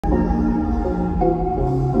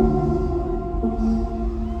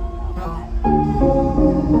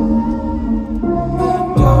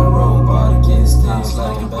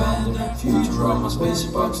Like a bender, future on my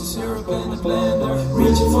spaceship, box of syrup in the blender.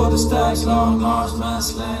 Reaching for the stacks, long arms, man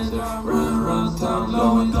slender. Run around town,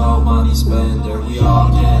 low and no money spender. We all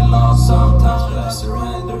get lost sometimes, but I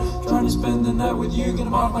surrender. Trying to spend the night with you, gonna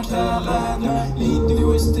mark my calendar. Lean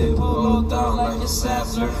through a step, pull down like a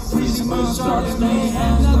sampler. Freezing moon stars,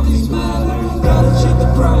 mayhem, nothing's matter. Gotta check the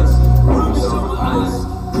price, rubies on my eyes.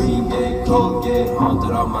 Green gate, cold gate,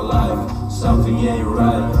 haunted all my life. Something ain't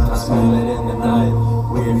right, I smell it in the night.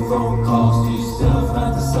 Weird phone calls, do you still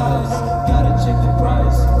fantasize? Gotta check the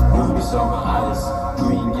price, rubies on my eyes.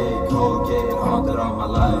 Green gate, cold gate, haunted all my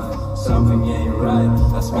life. Something ain't right,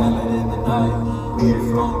 I smell it in the night. Weird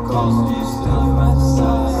phone calls, do you still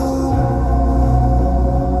fantasize?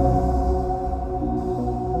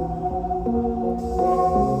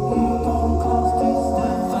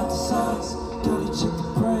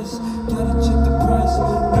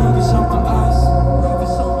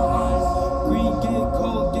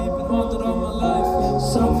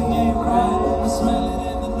 Something ain't right, I smell it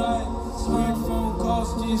in the night. Weird phone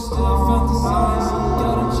calls, do you still fantasize?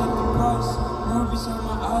 Gotta check the price, rubies on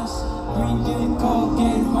my eyes. Green gate, cold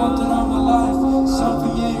gate, haunted all my life.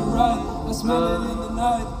 Something ain't right, I smell it in the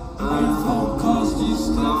night. Weird phone calls, do you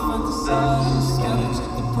still fantasize? Gotta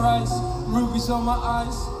check the price, rubies on my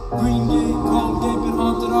eyes. Green gate, cold gate, been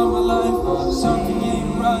haunted all my life. Something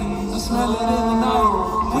ain't right, I smell it in the night.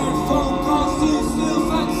 Weird phone calls, do you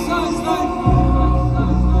still fantasize? Like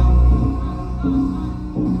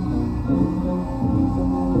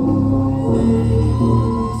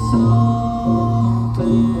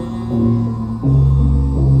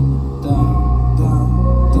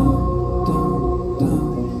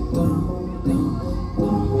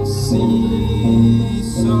see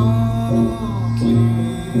so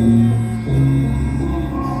clear.